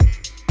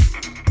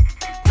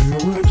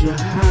you're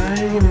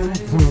hiding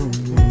from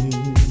me.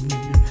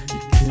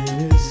 You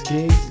can't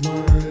escape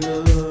my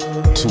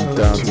love.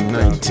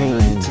 2019.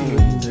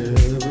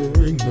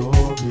 Never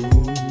ignore me.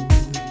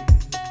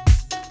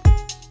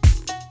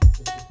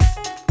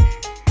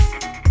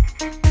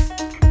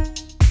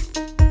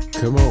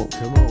 Come on,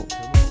 come on.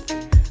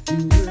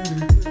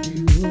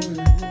 You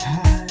wanna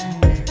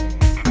hide.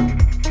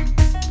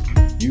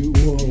 You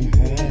wanna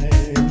hide.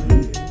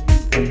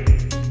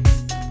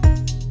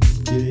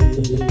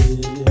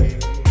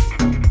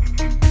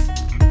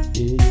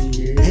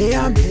 Hey,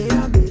 I'm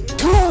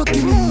talking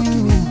to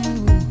you.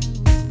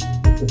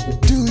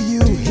 Do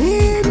you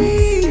hear me?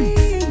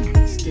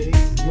 Escape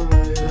my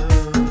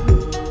love.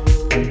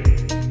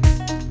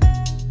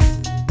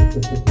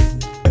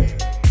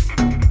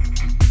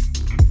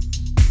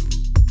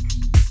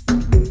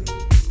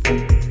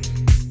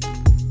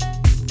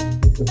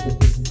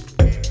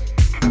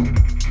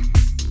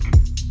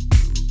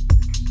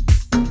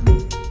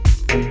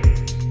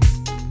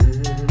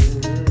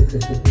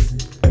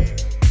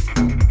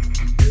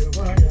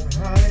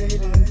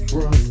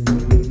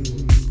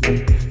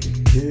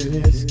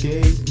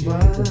 Escape my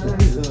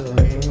love.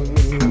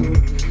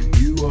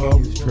 You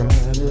always try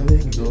to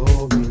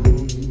ignore me,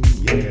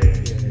 yeah.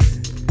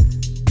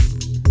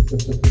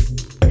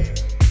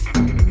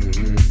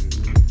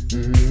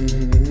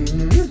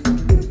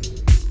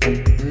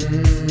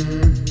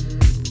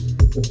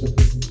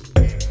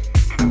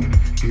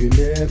 You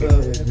never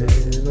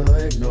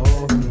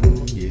ignore me,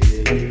 yeah.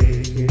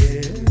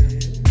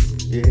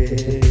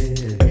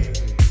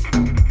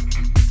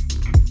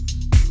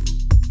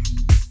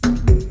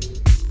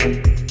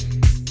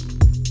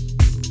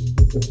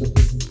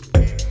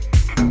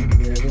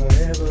 Never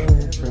ever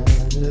try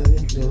to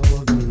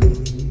ignore me.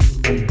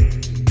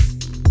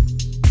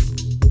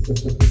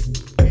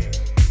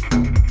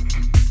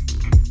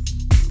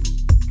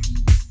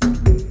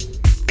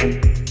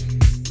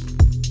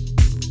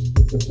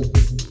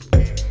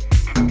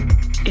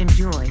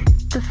 Enjoy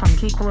the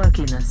funky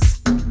quirkiness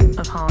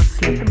of Hard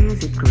Sleeper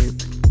Music Group.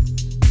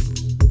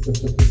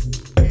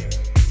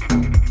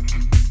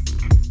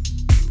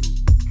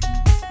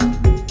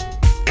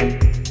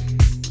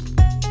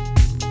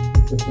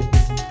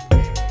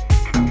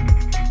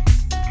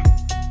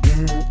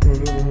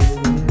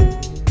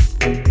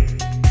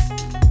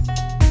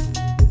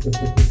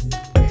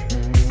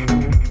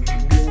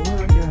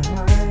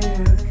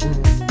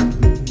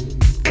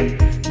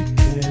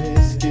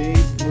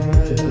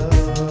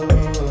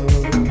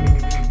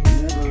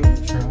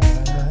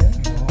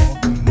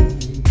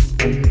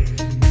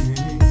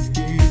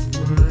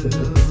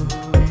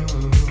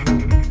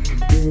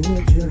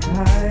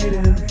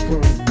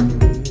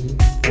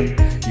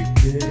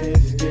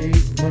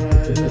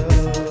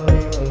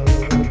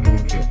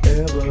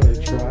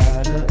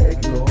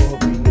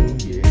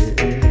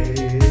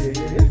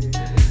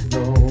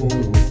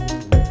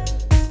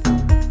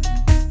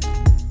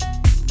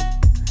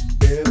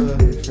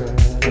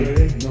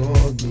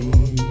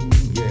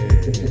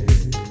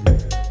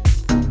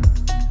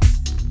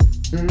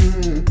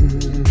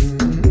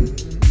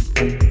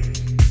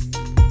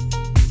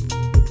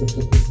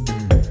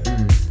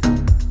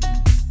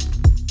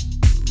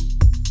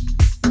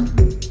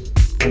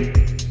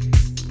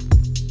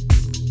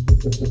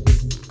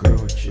 Girl,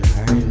 what you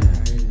hiding?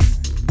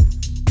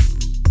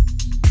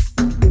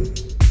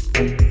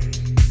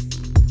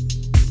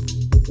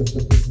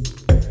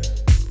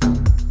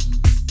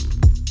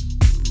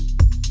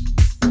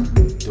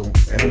 Don't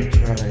ever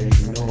try to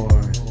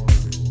ignore.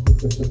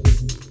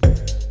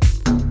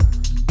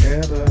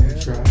 Ever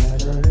try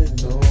to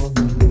ignore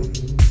me.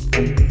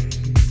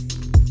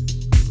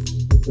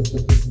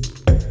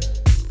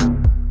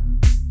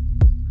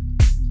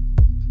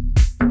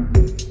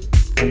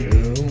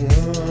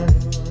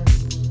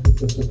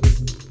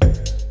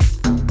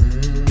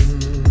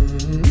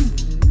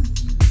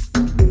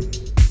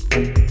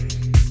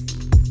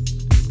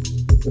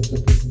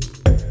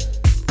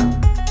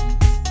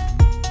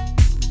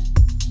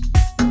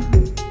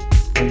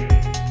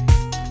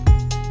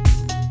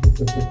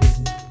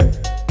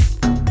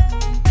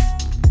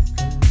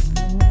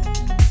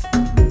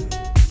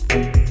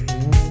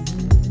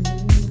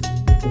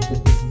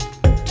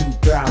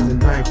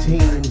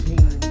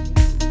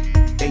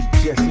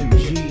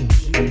 HSMG,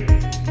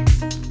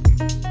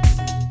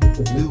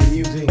 new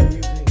music,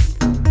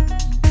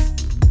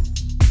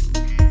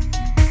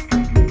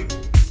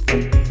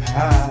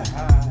 high.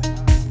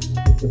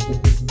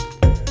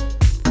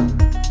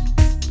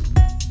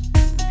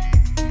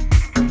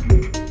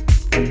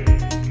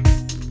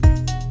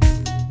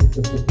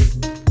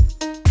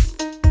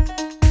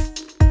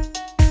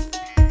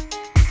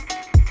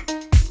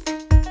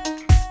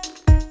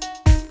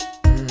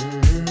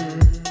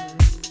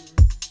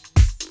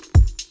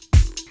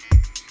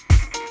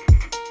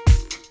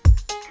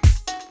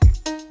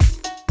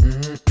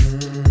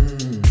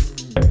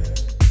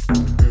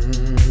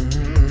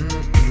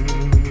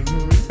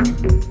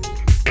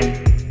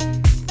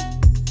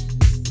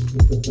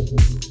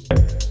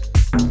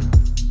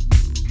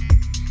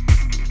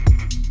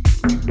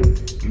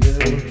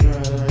 Never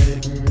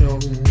try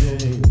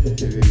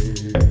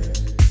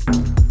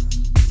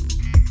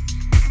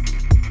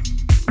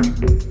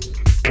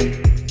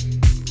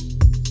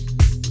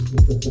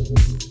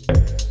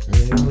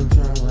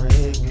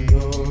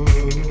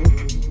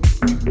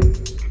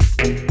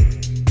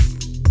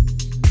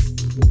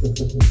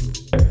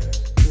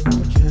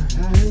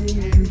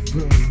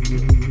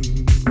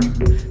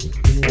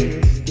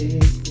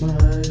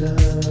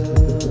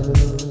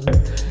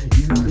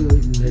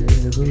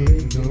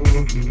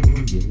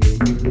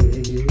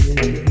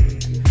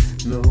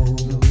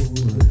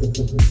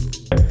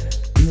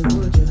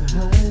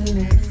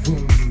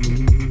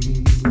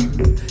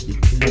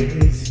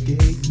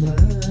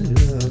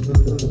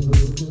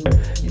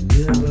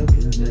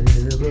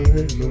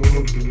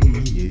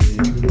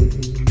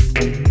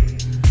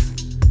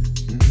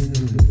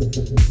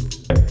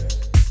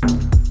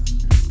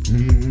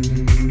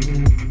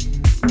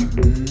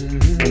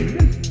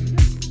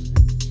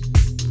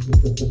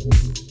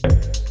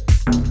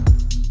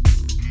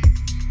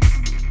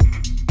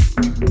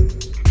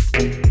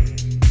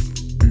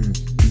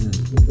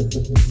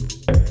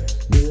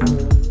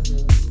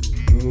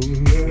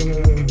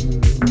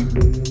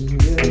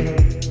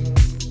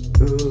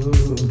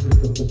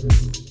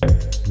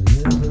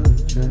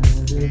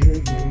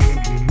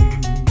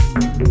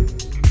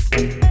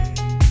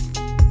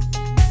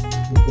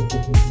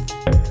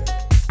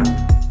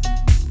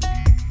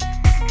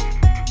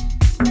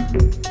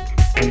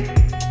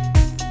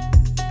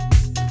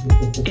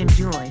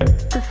Enjoy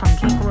the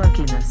funky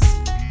quirkiness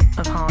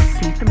of Hard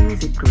Sleeper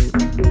Music Group.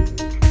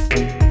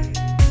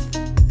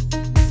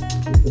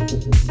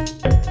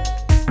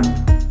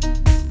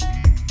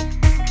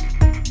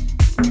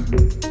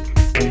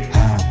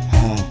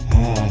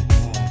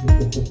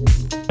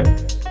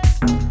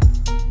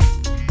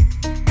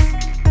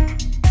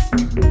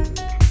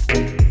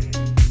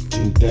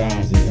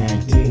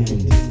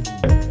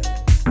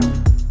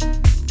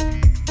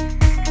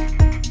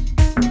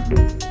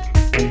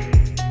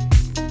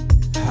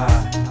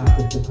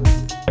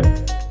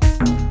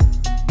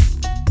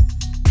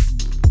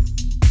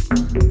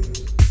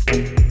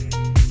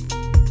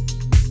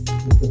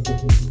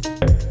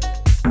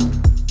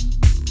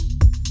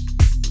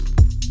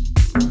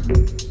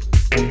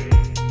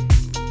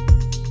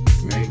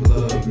 Make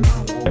love,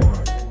 not war.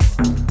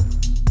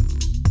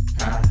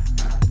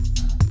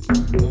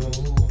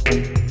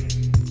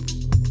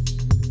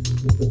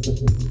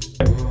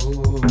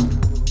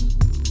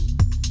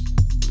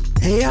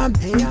 Hey, I'm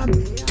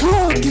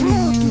talking to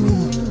you.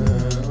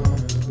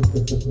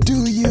 Do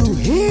you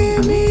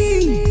hear me?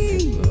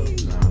 Make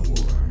love, not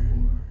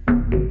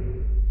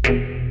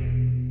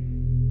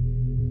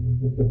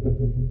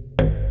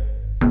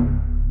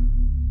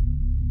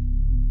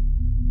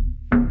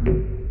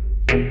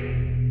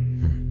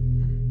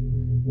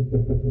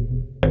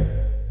war.